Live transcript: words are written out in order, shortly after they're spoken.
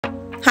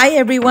Hi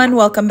everyone,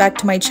 welcome back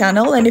to my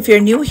channel, and if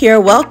you're new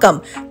here,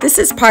 welcome. This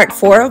is part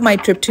 4 of my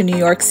trip to New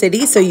York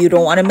City, so you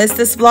don't want to miss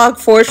this vlog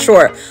for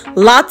sure.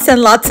 Lots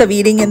and lots of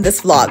eating in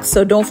this vlog,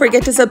 so don't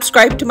forget to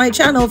subscribe to my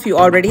channel if you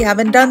already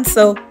haven't done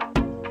so.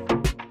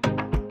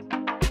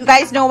 You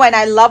guys know when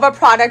I love a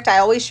product, I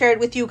always share it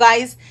with you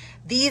guys.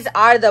 These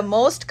are the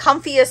most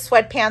comfiest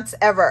sweatpants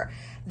ever.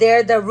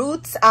 They're the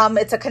Roots.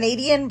 It's a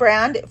Canadian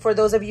brand for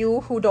those of you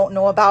who don't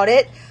know about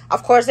it.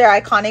 Of course, their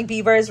iconic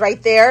beavers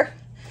right there.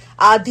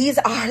 These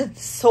are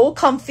so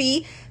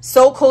comfy,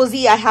 so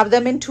cozy. I have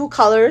them in 2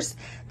 colors.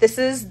 This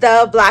is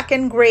the black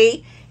and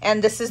gray,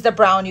 and this is the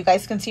brown. You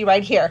guys can see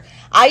right here.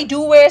 I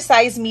do wear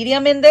size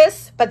medium in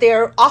this, but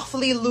they're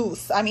awfully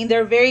loose. I mean,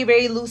 they're very,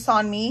 very loose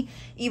on me,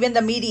 even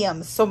the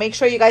mediums. So make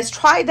sure you guys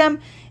try them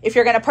if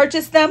you're going to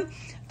purchase them.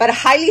 But I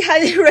highly,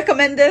 highly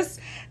recommend this.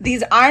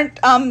 These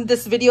aren't,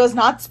 this video is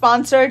not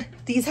sponsored.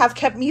 These have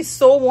kept me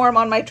so warm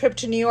on my trip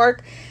to New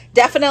York.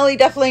 Definitely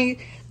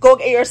go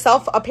get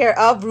yourself a pair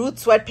of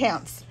Roots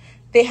sweatpants.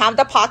 They have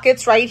the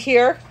pockets right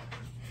here,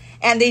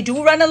 and they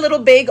do run a little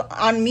big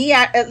on me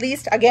at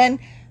least. Again,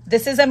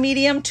 this is a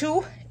medium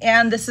too,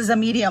 and this is a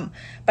medium,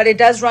 but it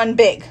does run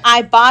big.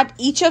 I bought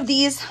each of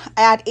these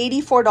at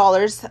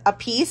 $84 a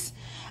piece.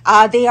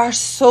 They are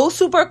so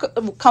super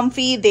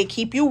comfy. They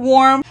keep you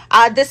warm.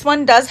 This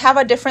one does have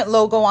a different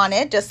logo on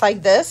it, just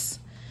like this,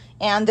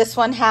 and this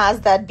one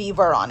has that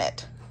beaver on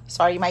it.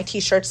 Sorry, my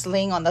t-shirt's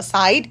laying on the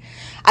side.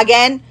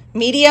 Again,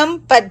 medium,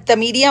 but the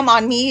medium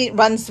on me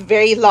runs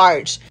very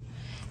large.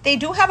 They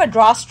do have a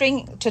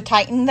drawstring to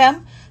tighten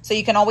them, so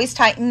you can always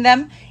tighten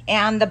them,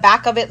 and the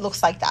back of it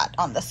looks like that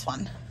on this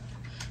one.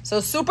 So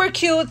super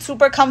cute,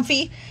 super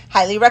comfy.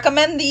 Highly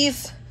recommend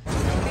these. You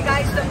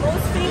guys, the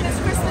most famous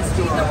Christmas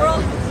tree in the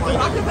world, the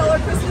Rockefeller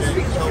Christmas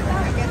tree. Look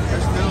at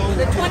that.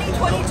 The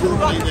 2022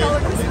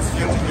 Rockefeller Christmas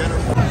tree.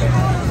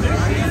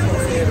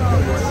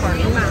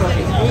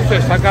 Te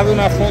he sacado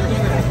una foto.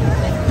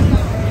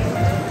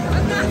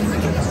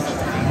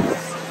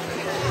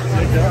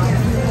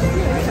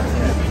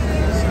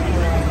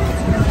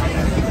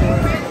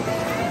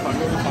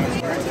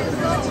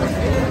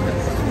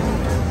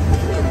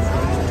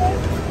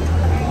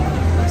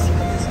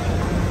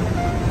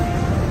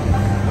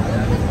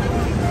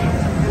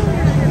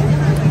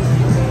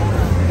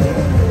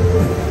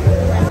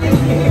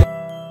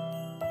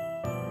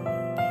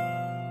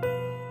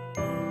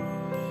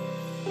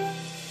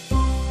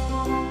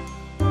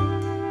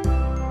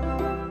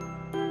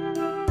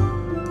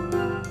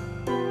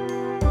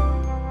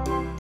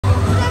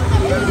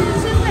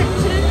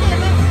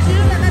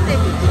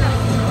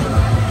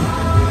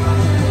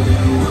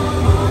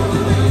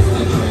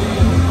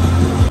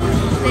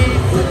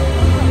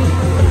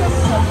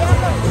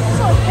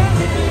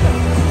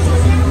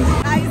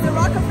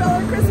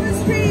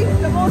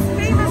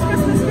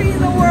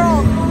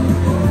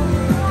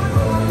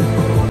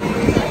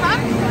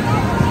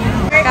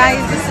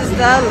 Guys, this is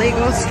the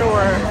Lego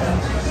store.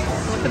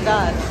 Look at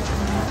that.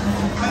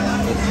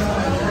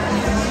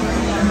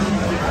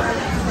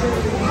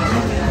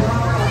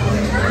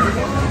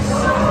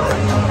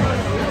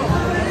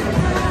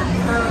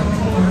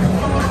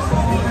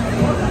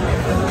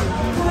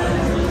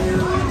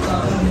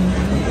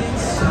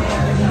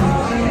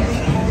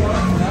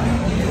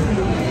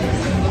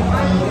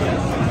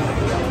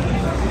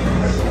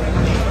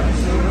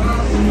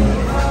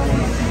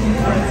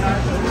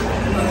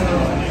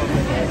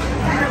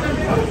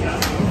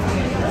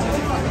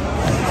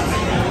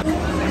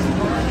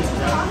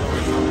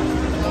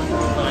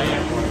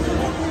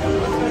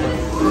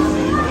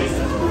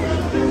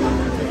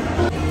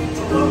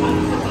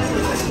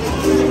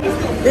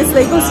 This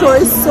Lego store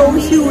is so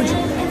huge.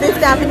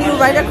 5th Avenue,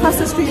 right across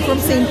the street from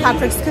St.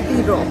 Patrick's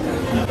Cathedral.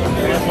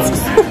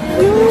 It's so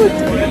cute.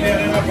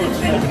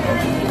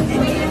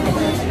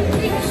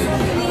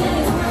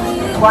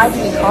 Why do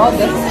we call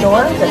this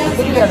store the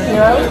City of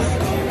Heroes?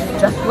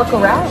 Just look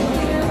around.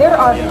 There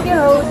are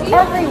heroes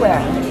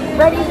everywhere,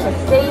 ready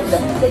to save the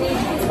city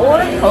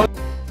or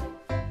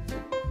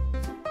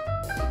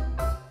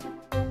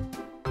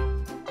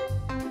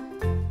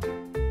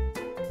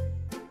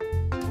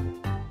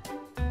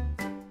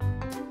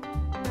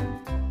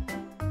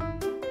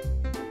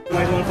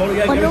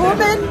Wonder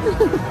Woman.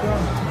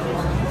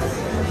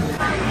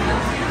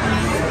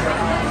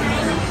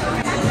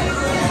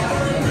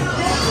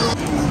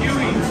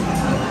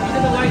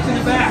 The lights in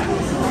the back.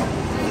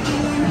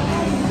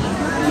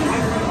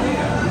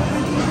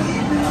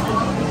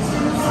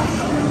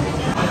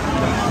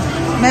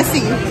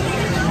 Messy.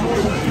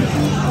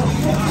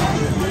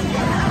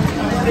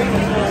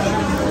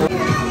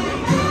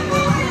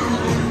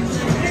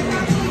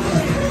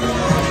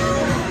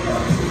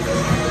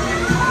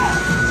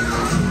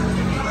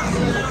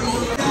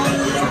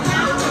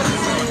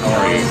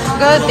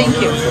 Good, thank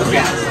you.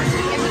 Yeah.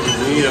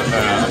 Do you need a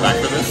back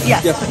for this?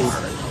 Yes. Yes, please.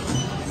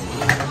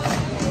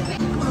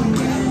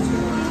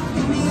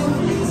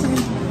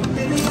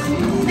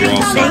 You're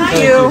all set. Thank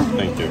you.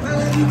 Thank you.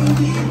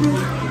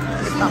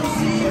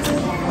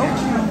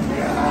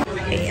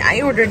 Okay,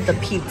 I ordered the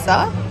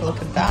pizza.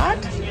 Look at that.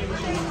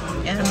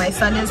 And my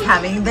son is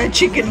having the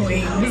chicken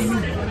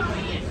wings.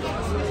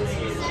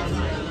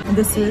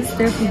 This is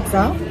their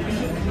pizza.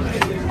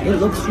 It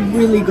looks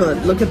really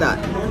good. Look at that.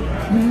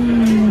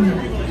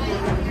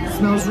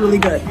 Smells really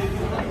good.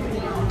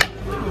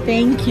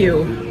 Thank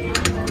you.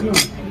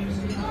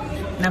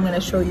 And I'm gonna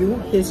show you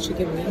his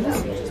chicken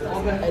wings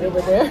right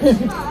over there.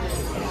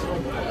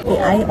 Okay,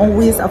 I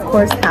always, of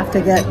course, have to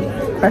get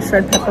crushed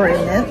red pepper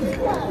in it.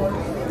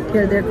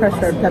 Here, their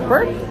crushed red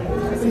pepper.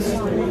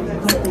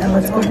 And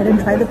let's go ahead and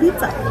try the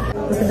pizza.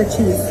 Look at the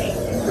cheese.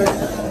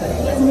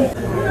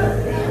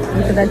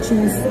 Look at that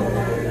cheese.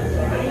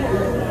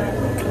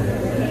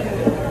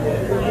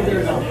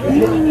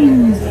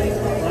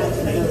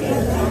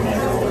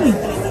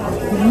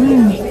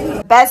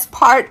 Best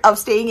part of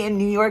staying in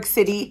New York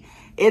City,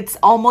 it's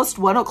almost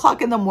 1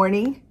 o'clock in the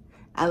morning.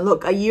 And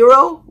look, a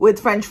gyro with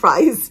French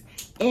fries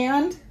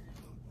and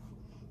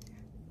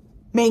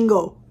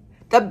mango.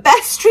 The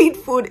best street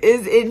food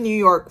is in New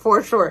York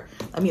for sure.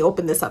 Let me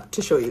open this up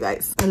to show you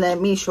guys. And let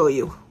me show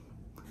you.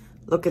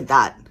 Look at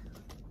that.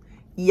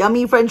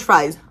 Yummy French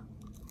fries.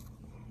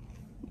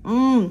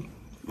 I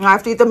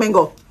have to eat the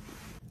mango.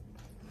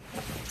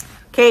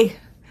 Okay,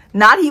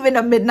 not even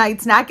a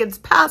midnight snack. It's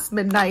past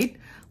midnight.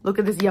 Look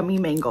at this yummy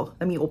mango.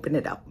 Let me open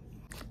it up.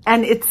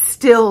 And it's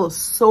still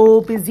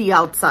so busy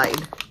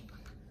outside.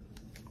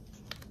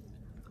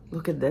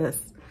 Look at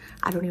this.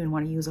 I don't even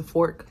want to use a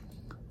fork.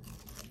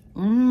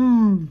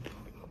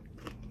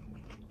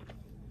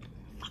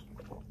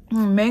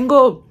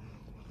 Mango.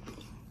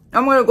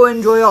 I'm gonna go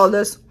enjoy all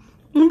this.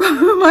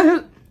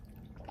 My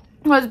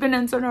husband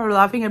and son are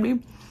laughing at me.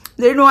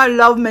 They know I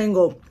love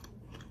mango.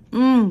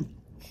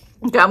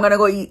 Okay, I'm gonna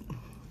go eat.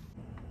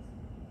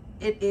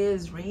 It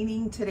is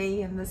raining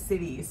today in the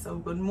city, so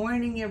good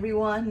morning,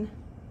 everyone.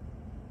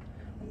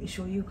 Let me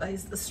show you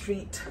guys the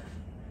street.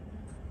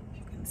 If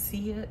you can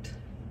see it,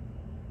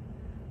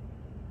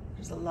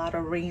 there's a lot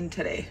of rain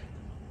today.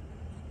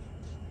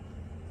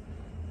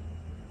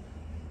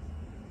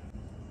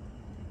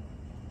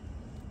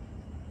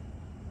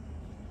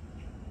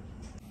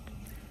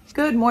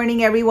 Good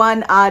morning,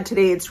 everyone.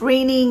 Today it's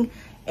raining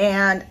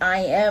and I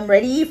am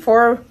ready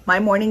for my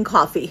morning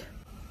coffee.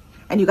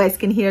 And you guys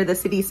can hear the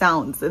city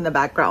sounds in the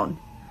background.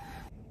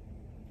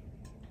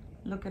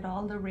 Look at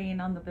all the rain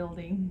on the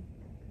building.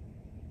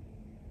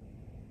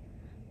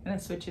 I'm gonna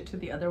switch it to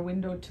the other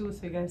window too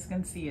so you guys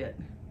can see it.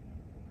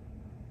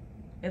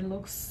 It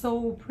looks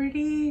so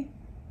pretty.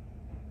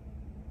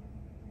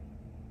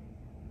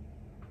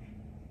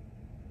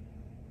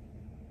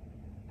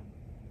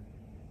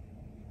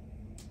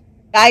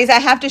 Guys, I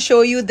have to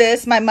show you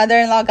this. My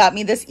mother-in-law got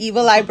me this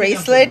evil eye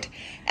bracelet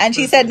and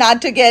she said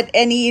not to get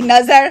any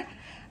nazar.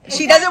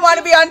 She doesn't want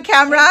to be on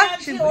camera.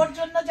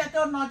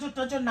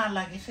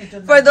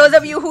 For those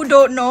of you who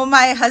don't know,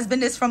 my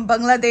husband is from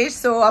Bangladesh.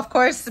 So, of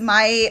course,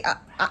 my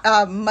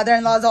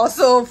mother-in-law is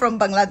also from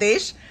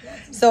Bangladesh.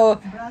 So,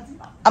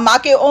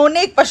 amake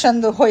onek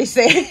pashand hoise.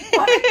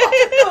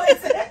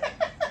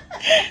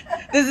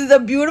 This is a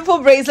beautiful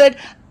bracelet.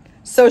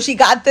 So she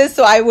got this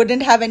so I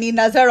wouldn't have any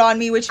nazar on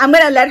me, which I'm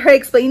going to let her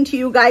explain to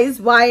you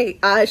guys why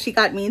she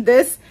got me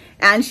this.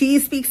 And she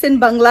speaks in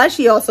Bangla.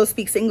 She also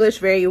speaks English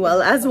very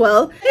well as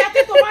well.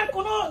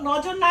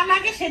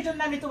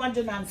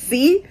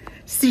 See?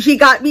 She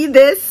got me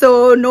this,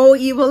 so no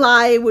evil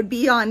eye would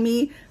be on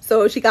me.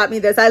 So she got me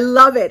this. I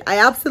love it. I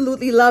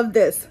absolutely love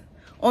this.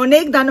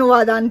 Onek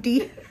dhanwad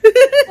auntie.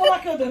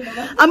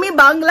 Ami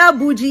Bangla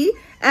buji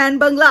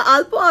and Bangla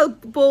alpo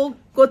alpo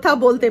kotha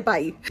bolte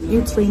pai.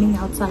 It's raining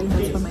outside.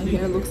 That's why my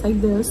hair looks like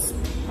this.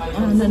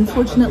 And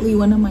unfortunately,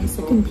 one of my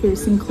second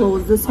piercing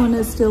closed. This one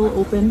is still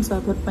open, so I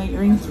put my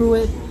earring through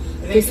it.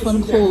 This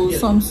one closed,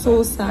 so I'm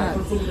so sad.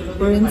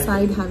 We're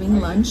inside having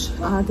lunch.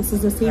 This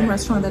is the same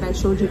restaurant that I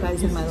showed you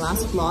guys in my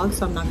last vlog,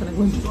 so I'm not going to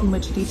go into too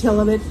much detail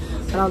of it,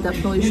 but I'll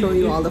definitely show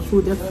you all the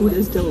food. Their food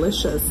is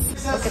delicious.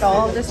 Look at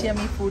all this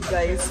yummy food,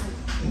 guys.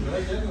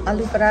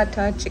 Aloo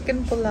paratha,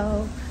 chicken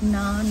pulao,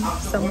 naan,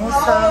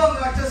 samosa,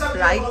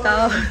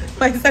 raita.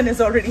 My son is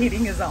already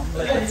eating his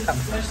omelet and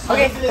stuff.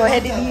 Okay, go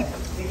ahead and eat.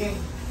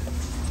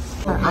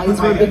 Our eyes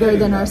were bigger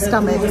than our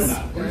stomachs.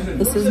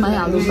 This is my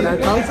aloo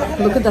paratha.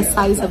 Look at the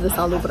size of this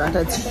aloo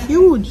paratha. It's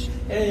huge.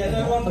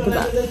 Look at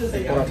that.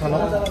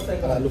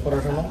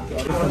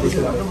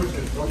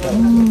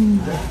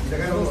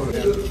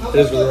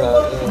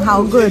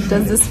 How good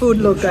does this food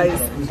look,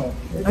 guys?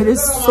 It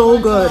is so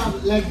good.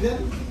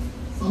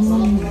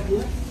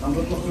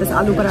 This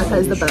aloo paratha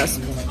is the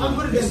best.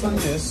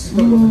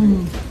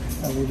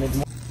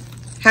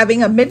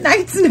 Having a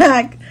midnight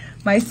snack.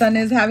 My son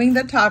is having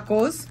the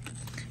tacos.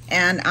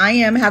 And I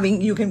am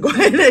having, you can go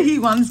ahead, he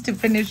wants to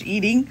finish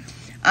eating.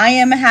 I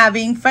am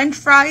having French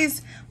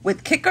fries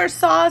with kicker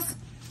sauce,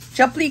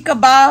 chapli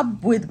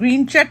kebab with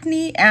green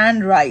chutney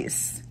and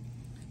rice.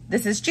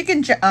 This is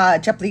chicken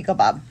chapli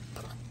kebab.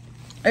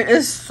 It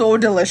is so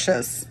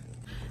delicious.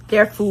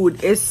 Their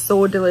food is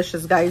so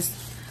delicious, guys.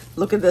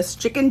 Look at this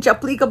chicken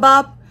chapli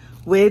kebab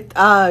with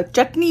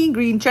chutney,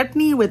 green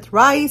chutney with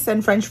rice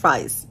and French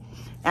fries.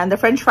 And the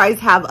French fries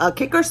have a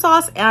kicker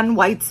sauce and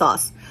white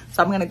sauce.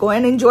 So I'm gonna go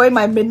and enjoy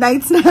my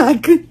midnight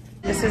snack.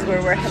 This is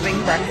where we're having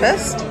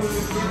breakfast.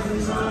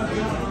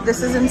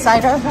 This is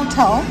inside our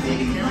hotel.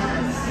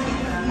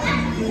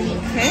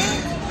 Okay.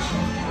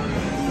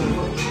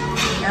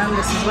 And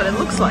this is what it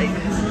looks like.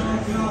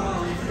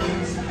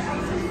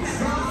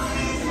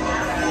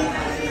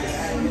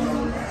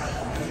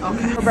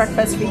 Okay. For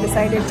breakfast, we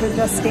decided to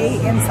just stay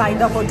inside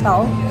the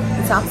hotel.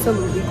 It's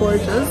absolutely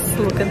gorgeous.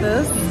 Look at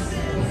this.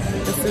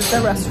 This is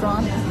the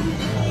restaurant.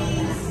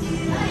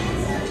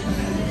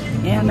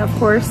 And of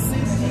course,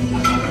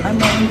 I'm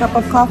making a cup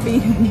of coffee.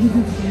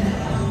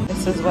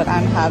 This is what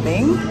I'm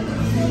having.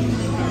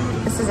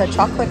 This is a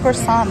chocolate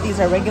croissant. These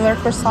are regular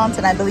croissants,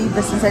 and I believe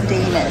this is a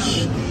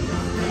Danish.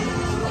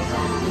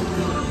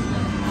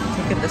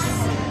 Look at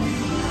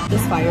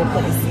this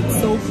fireplace. It's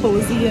so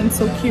cozy and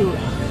so cute.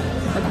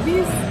 Look at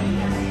these.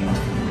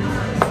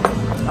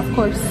 Of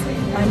course,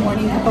 my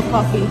morning cup of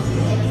coffee.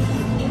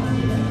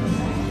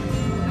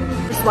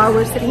 Just while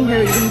we're sitting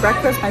here eating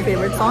breakfast, my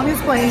favorite song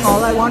is playing.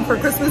 All I Want for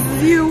Christmas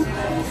Is You.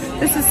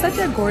 This is such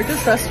a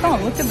gorgeous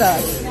restaurant. Look at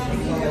that.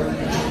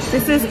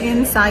 This is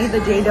inside the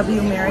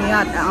JW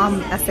Marriott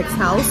Essex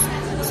House.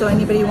 So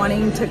anybody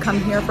wanting to come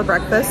here for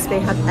breakfast, they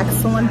have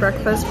excellent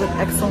breakfast with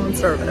excellent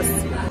service.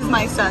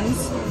 My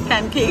son's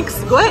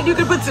pancakes. Go ahead, you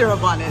can put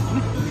syrup on it.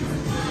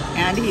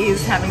 And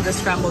he's having the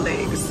scrambled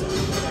eggs.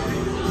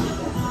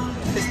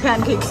 His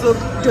pancakes look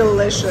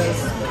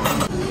delicious.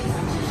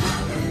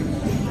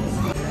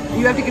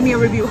 You have to give me a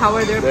review. How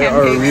are their pancakes?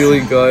 They are really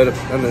good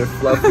and they're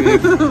fluffy.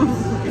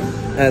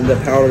 And the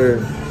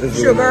powder is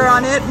sugar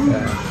on it.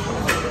 Yeah.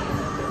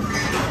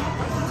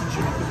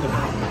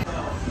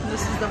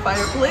 This is the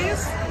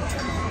fireplace.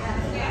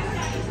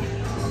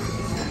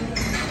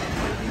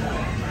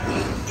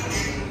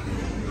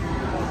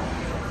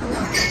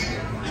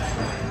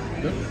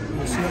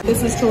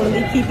 This is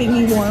totally keeping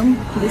me warm.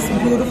 This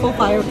beautiful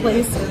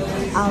fireplace.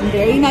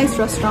 Very nice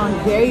restaurant,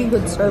 very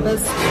good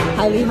service.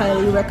 Highly,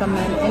 highly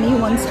recommend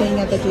anyone staying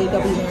at the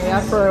JW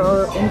Marriott,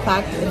 or in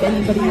fact, if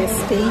anybody is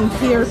staying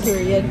here,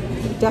 period,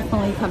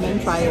 definitely come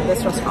and try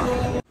this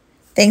restaurant.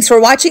 Thanks for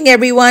watching,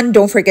 everyone.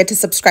 Don't forget to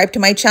subscribe to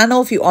my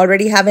channel if you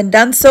already haven't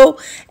done so.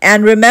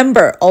 And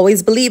remember,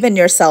 always believe in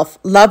yourself,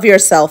 love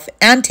yourself,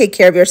 and take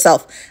care of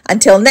yourself.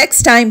 Until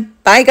next time,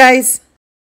 bye guys.